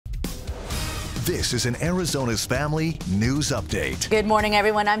This is an Arizona's Family News Update. Good morning,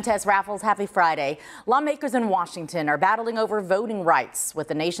 everyone. I'm Tess Raffles. Happy Friday. Lawmakers in Washington are battling over voting rights, with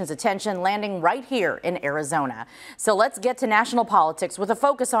the nation's attention landing right here in Arizona. So let's get to national politics with a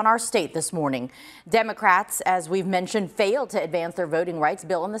focus on our state this morning. Democrats, as we've mentioned, failed to advance their voting rights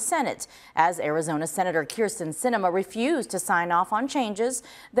bill in the Senate, as Arizona Senator Kyrsten Sinema refused to sign off on changes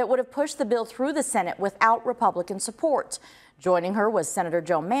that would have pushed the bill through the Senate without Republican support. Joining her was Senator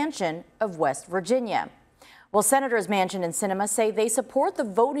Joe Manchin of West Virginia. Well, Senators Manchin and Sinema say they support the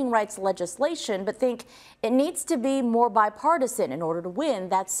voting rights legislation, but think it needs to be more bipartisan in order to win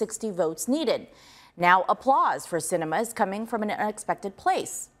that 60 votes needed. Now, applause for Sinema is coming from an unexpected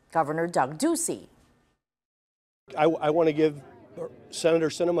place. Governor Doug Ducey. I want to give Senator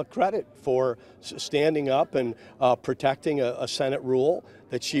Sinema credit for standing up and protecting a Senate rule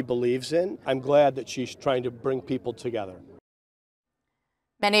that she believes in. I'm glad that she's trying to bring people together.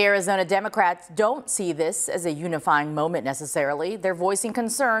 Many Arizona Democrats don't see this as a unifying moment necessarily. They're voicing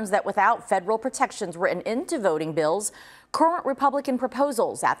concerns that without federal protections written into voting bills, current Republican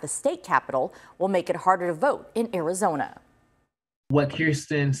proposals at the state capitol will make it harder to vote in Arizona. What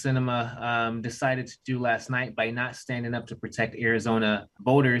Kyrsten Sinema decided to do last night by not standing up to protect Arizona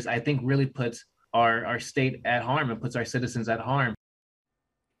voters, I think really puts our state at harm and puts our citizens at harm.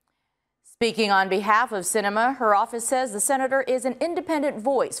 Speaking on behalf of Sinema, her office says the senator is an independent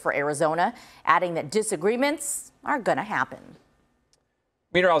voice for Arizona, adding that disagreements are going to happen.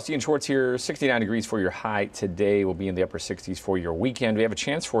 Meteorologist Ian Schwartz here. 69 degrees for your high today. Will be in the upper 60s for your weekend. We have a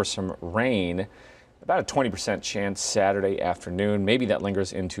chance for some rain, about a 20% chance Saturday afternoon. Maybe that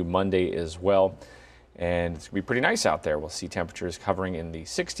lingers into Monday as well. And it's going to be pretty nice out there. We'll see temperatures hovering in the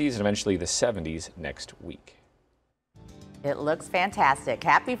 60s and eventually the 70s next week. It looks fantastic.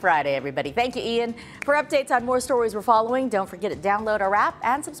 Happy Friday, everybody. Thank you, Ian. For updates on more stories we're following, don't forget to download our app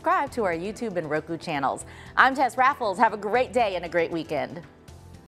and subscribe to our YouTube and Roku channels. I'm Tess Raffles. Have a great day and a great weekend.